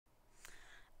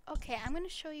Okay, I'm going to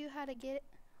show you how to get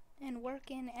and work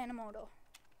in Animoto.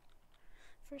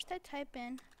 First I type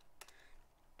in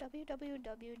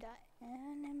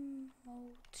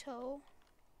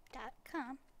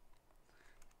www.animoto.com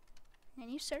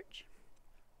and you search,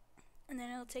 and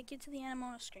then it'll take you to the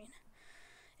Animoto screen.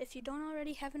 If you don't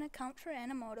already have an account for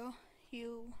Animoto,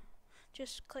 you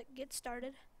just click Get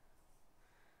Started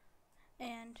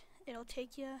and it'll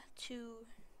take you to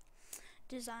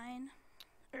design,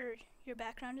 or your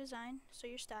background design, so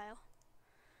your style.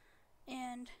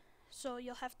 And so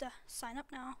you'll have to sign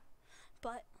up now,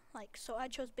 but so I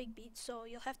chose Big Beats, so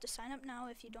you'll have to sign up now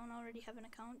if you don't already have an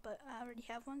account, but I already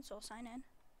have one, so I'll sign in.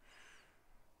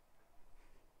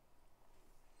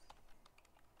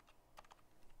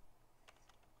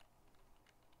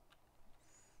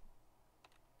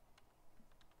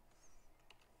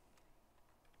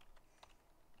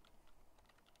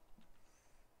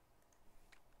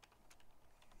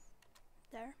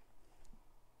 There.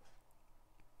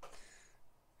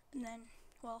 And then,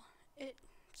 well, it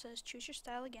says choose your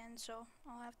style again, so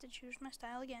I'll have to choose my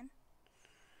style again.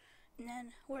 And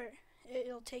then where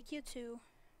it'll take you to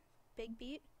Big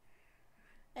Beat,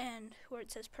 and where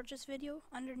it says purchase video,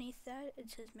 underneath that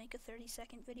it says make a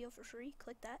 30-second video for free.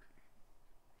 Click that.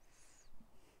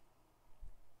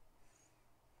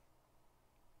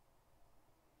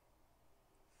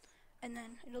 And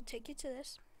then it'll take you to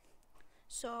this.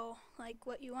 So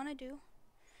what you want to do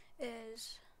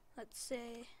is, let's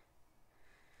say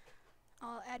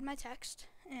I'll add my text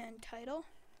and title.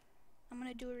 I'm going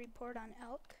to do a report on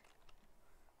elk.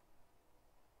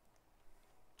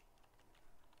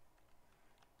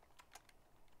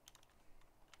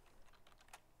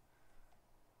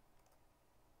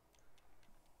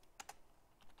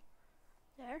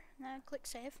 There, and then I click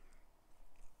save.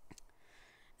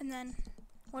 And then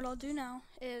what I'll do now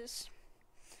is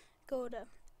go to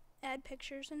add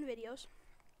pictures and videos.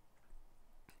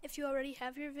 If you already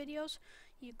have your videos,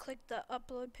 you click the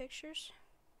upload pictures,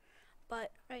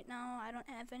 but right now I don't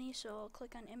have any, so I'll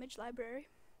click on image library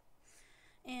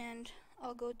and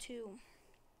I'll go to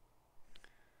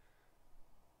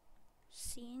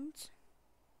scenes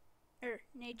or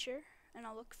nature, and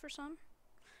I'll look for some.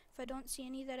 If I don't see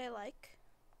any that I like,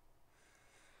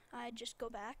 I just go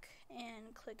back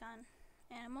and click on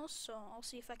animals, so I'll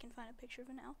see if I can find a picture of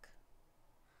an elk.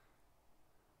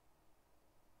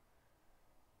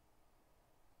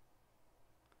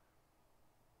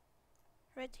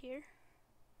 Right here.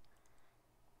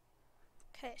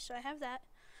 Okay, so I have that.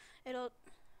 It'll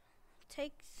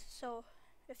take, so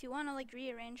if you want to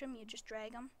rearrange them, you just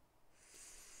drag them,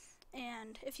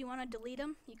 and if you want to delete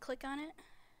them, you click on it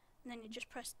and then you just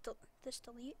press this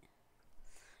delete.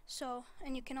 So,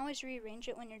 and you can always rearrange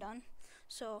it when you're done.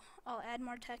 So I'll add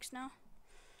more text now.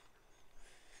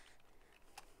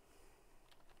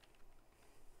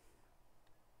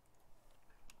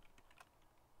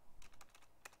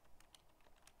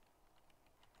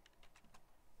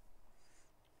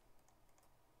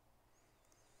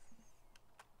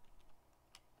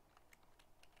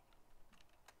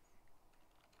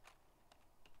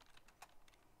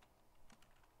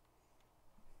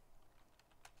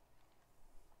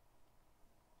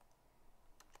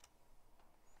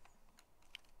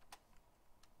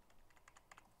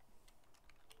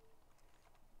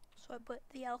 So I put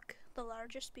the elk, the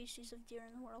largest species of deer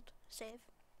in the world. Save.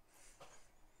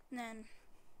 And then,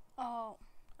 I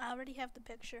already have the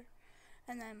picture.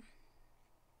 And then,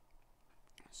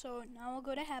 so now I'll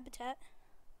go to habitat.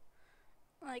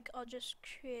 I'll just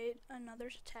create another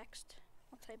text.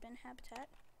 I'll type in habitat.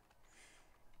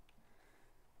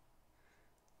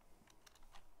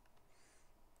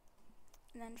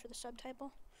 And then for the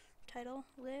subtitle,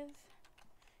 live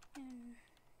in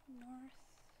North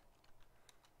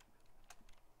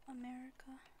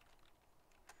America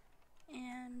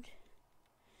and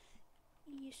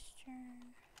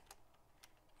Eastern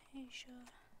Asia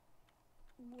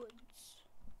woods.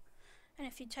 And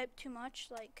if you type too much,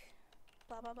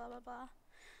 blah blah blah blah blah,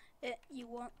 you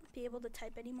won't be able to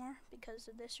type anymore because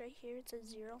of this right here. It says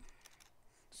 0,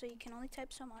 so you can only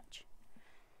type so much.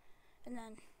 And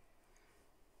then,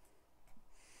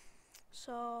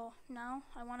 so now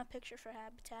I want a picture for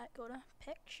habitat. Go to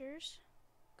pictures,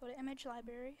 go to image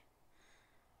library,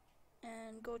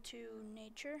 and go to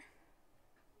nature,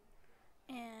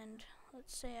 and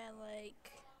let's say I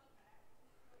like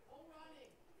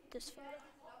this photo.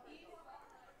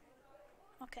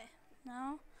 Okay,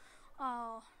 now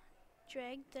I'll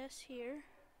drag this here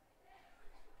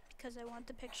because I want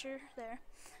the picture there,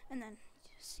 and then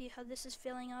see how this is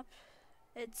filling up.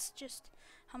 It's just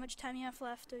how much time you have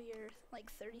left of your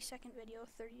 30-second video,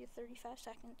 30 to 35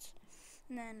 seconds.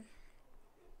 And then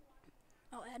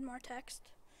I'll add more text.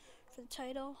 For the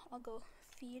title, I'll go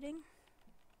feeding.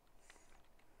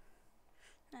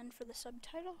 And for the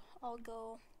subtitle, I'll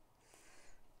go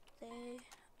they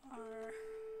are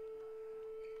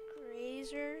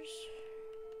grazers,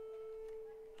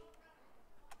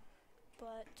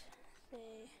 but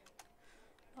they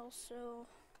also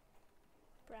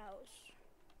browse.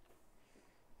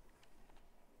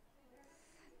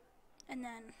 And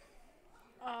then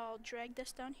I'll drag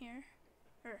this down here,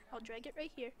 or I'll drag it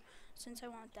right here since I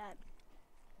want that.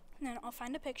 And then I'll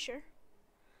find a picture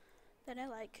that I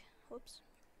like. Whoops.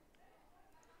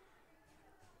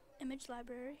 Image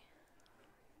library.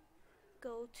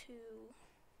 Go to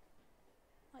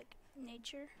like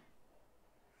nature.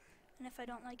 And if I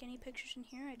don't like any pictures in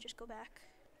here, I just go back.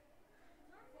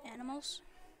 Animals.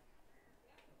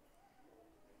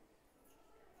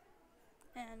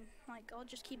 And like I'll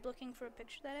just keep looking for a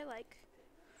picture that I like.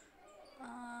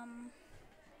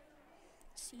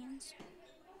 Scenes.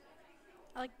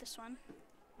 I like this one.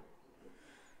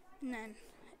 And then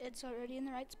it's already in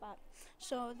the right spot.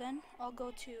 So then I'll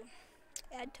go to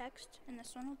add text, and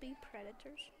this one will be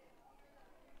predators.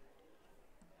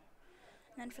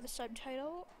 And then for the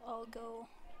subtitle, I'll go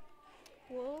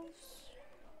wolves,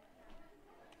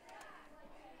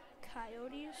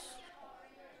 coyotes,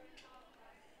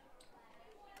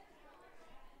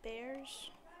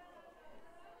 bears,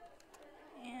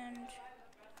 and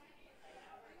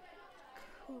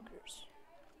cougars.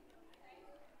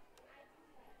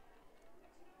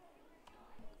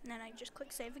 And then I just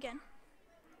click save again.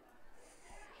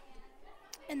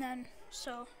 And then,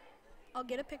 so I'll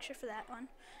get a picture for that one.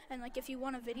 And like if you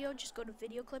want a video, just go to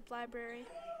video clip library,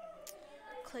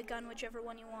 click on whichever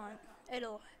one you want.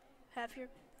 It'll have your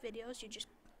videos, you just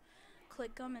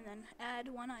click them and then add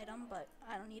one item, but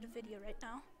I don't need a video right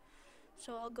now.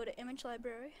 So I'll go to image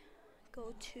library,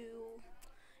 go to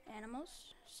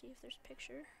animals, see if there's a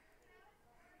picture.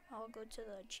 I'll go to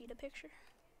the cheetah picture,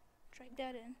 drag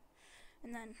that in,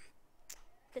 and then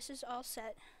this is all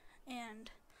set.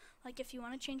 And like if you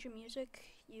want to change your music,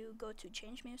 you go to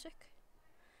change music,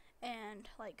 and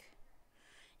like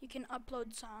you can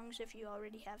upload songs if you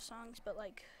already have songs, but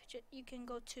like you can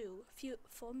go to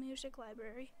full music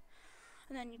library,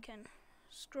 and then you can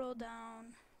scroll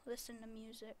down, listen to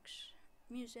music,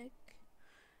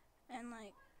 and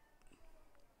like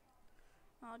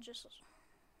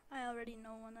I already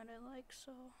know one that I like,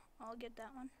 so I'll get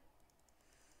that one.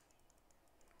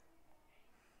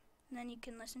 And then you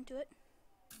can listen to it.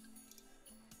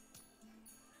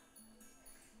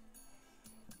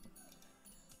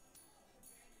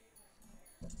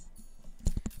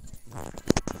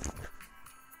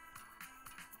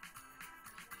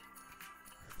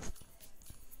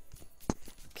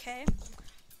 Okay,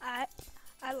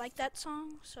 I like that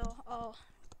song, so I'll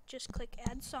just click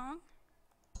add song,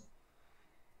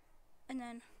 and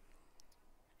then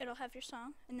it'll have your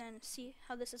song, and then see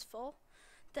how this is full.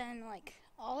 Then like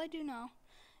all I do now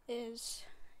is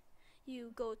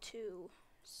you go to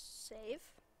save,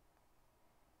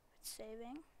 it's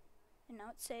saving, and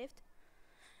now it's saved,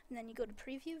 and then you go to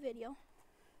preview video,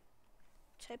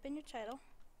 type in your title.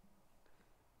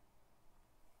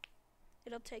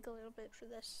 It'll take a little bit for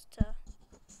this to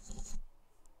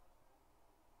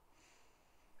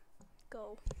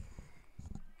go.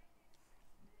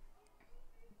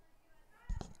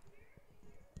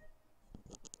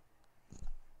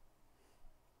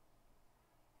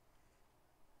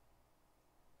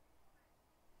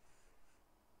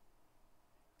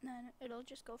 Then it'll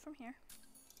just go from here.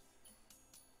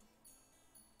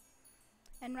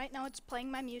 And right now it's playing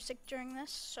my music during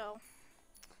this, so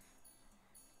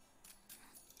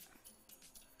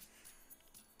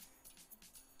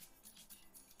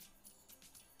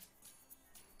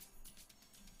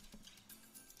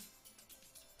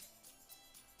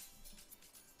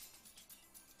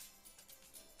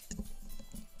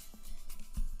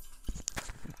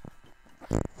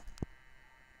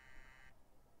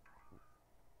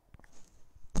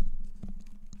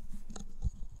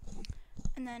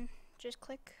and then just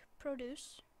click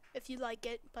produce if you like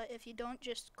it, but if you don't,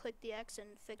 just click the X and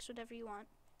fix whatever you want.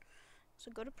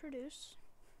 So go to produce,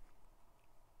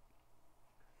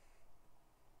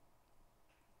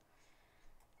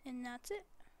 and that's it.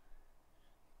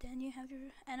 Then you have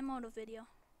your Animoto video.